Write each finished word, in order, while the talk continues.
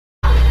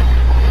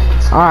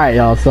Alright,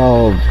 y'all,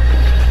 so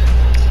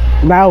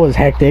that was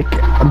hectic.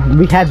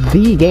 We had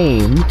the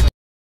game.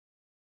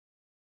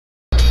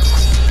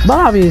 But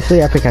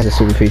obviously Epic has a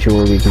super feature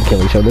where we can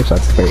kill each other, so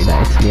that's very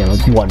nice. You know,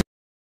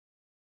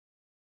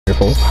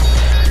 wonderful.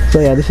 So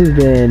yeah, this has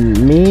been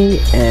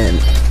me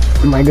and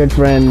my good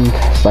friend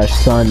slash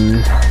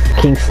son,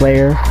 King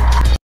Slayer.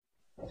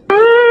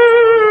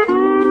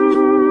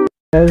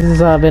 This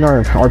has been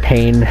our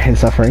pain and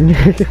suffering.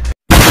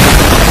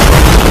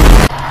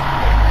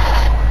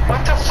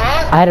 What the fuck?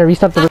 I had to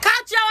restart the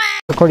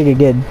recording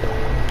again.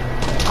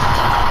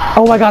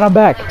 Oh my god, I'm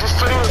back! Oh no,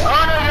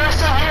 you're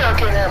still here.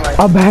 Okay, never mind.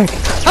 I'm back!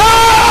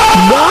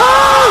 No!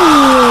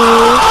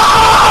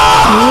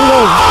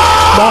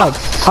 Dog.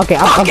 Okay,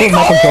 I'm going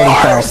Michael Jordan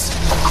fast.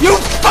 You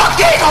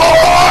fucking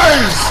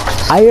whores!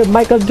 I am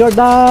Michael Jordan!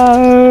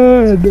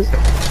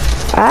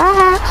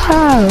 Ah!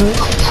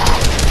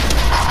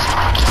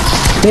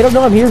 They don't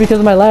know I'm here because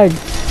of my leg.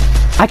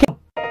 I can't.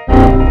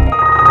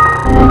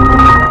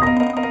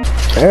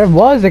 There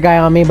was a guy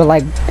on me, but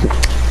like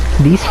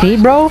these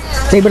feet, bro,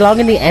 they belong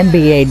in the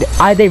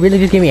NBA. They really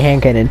just gave me a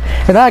hand cannon.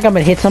 It's not like I'm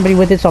gonna hit somebody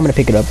with it, so I'm gonna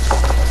pick it up.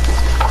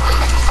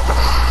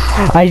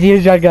 I see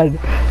a shotgun.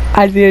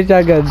 I see a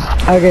shotgun.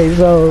 Okay,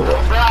 so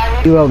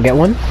you will get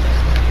one.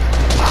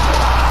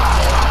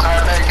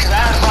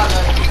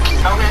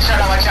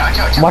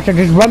 Watch it,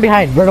 just run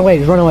behind, run away,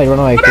 because we'll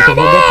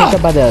get picked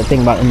up by the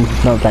thing about in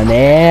no time.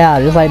 Yeah,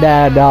 just like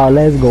that, dog.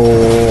 Let's go.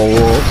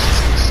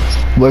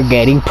 We're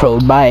getting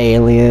probed by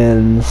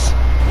aliens.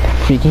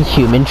 Freaking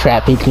human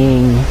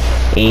trafficking.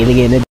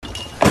 Alien.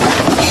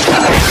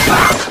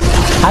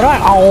 How do I?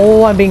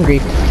 Oh, I'm being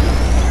griefed.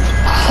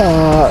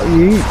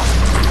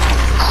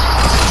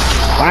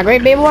 Wanna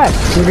grief me, what?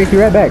 I'll grief you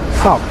right back.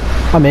 Oh,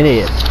 I'm an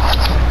idiot.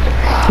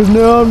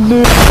 No, I'm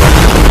dead.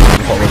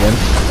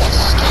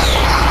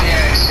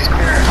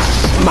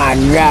 My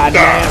god,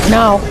 man.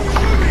 No.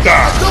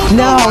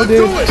 No,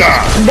 dude.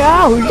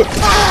 No.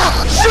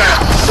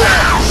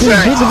 Dude,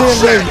 get the damn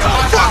thing.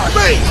 Fuck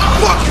me!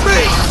 Fuck me!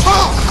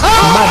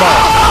 My bad.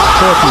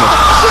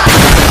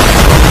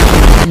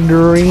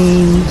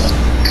 Green.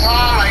 Oh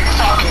my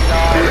fucking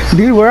god.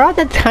 Dude, we're at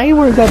the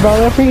timers that bro.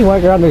 That freaking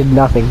walk around, there's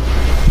nothing.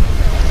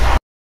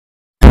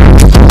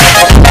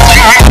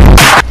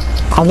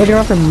 I'm looking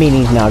around for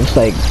minis now. Just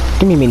like,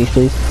 give me minis,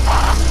 please.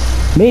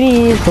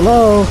 Minis,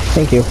 hello.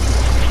 Thank you.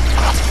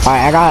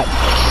 Alright, I got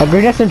a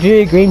green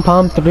SMG, green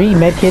pump, 3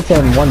 medkits,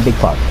 and 1 big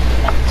pump.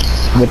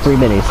 With 3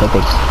 minis, I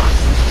think.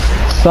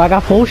 So I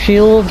got full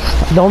shield.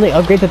 The only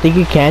upgrade I think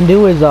you can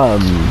do is,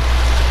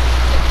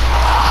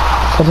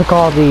 what's it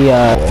called? The,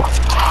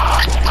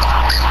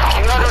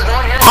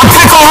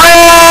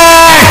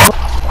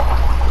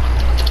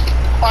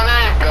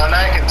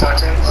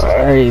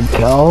 There you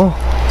go.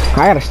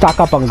 I gotta stock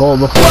up on gold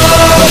before.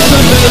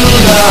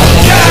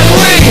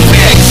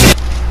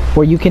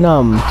 Where you can,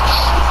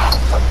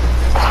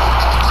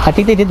 I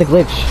think they did the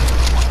glitch.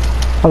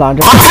 Hold on,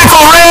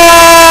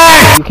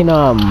 you can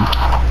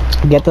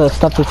get the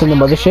stuff that's in the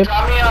mothership.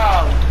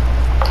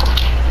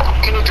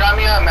 Can you drop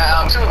me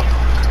too?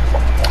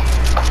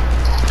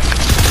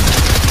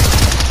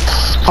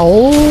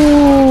 Oh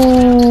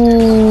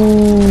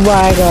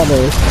my god,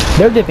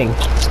 they're dipping.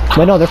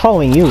 Wait, no, they're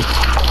following you.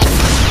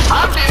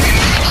 I'm dipping.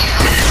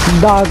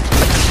 Dog,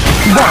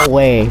 no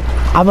way.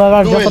 I'm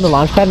about to jump on the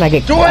launch pad and I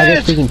get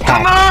freaking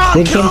tapped.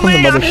 They came from the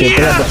mothership.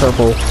 They have the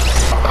purple.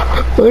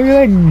 Look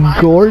at that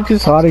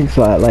gorgeous hiding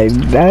spot. Like,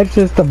 that's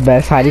just the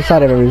best hiding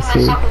spot I've ever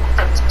seen.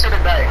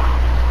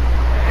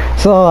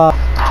 So,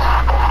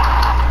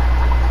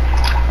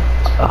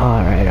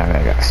 alright.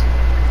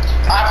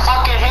 I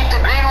fucking hate the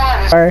green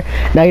one. Alright,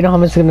 now you know how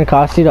much it's gonna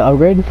cost you to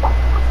upgrade?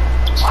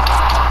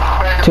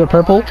 To a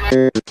purple?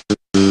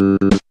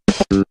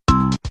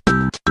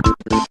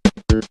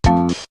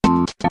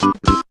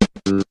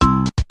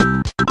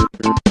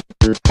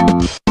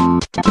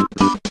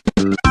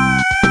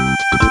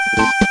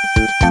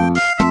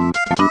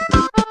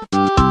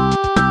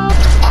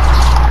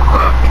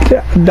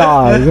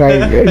 Dog,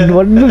 like,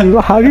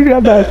 how do you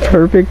have that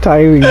perfect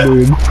timing,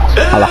 dude?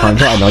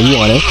 Alejandro, I know you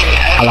want it.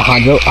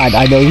 Alejandro,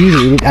 I know you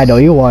need it. I know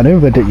you want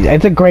it, but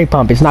it's a great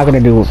pump. It's not gonna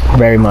do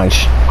very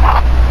much.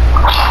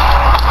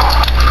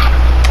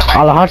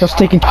 Alejandro's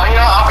taking. You know,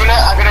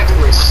 I'm gonna do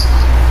this.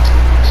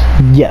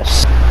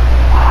 Yes.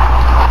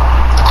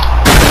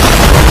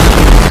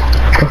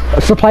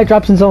 Supply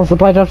drops in zone.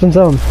 Supply drops in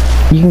zone.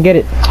 You can get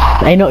it.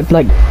 I know,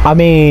 like, I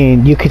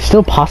mean, you could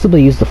still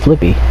possibly use the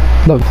flippy.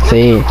 Look,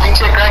 see.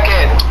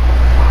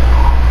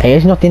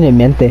 Ellos no tienen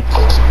mente.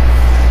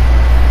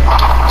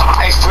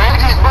 I swear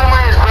these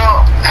boomers,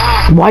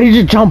 bro. Why did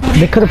you jump?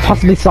 They could have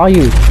possibly saw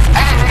you.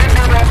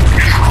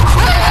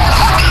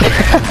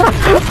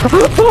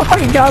 Oh my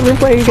god, we're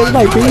playing against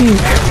my team.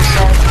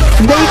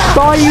 They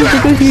saw you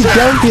because you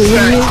jumped, you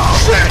idiot.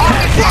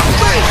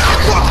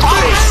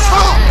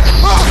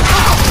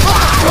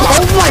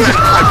 Oh my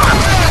god.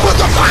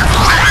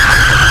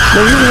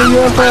 They're using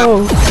a UFO.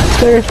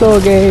 They're so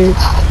gay.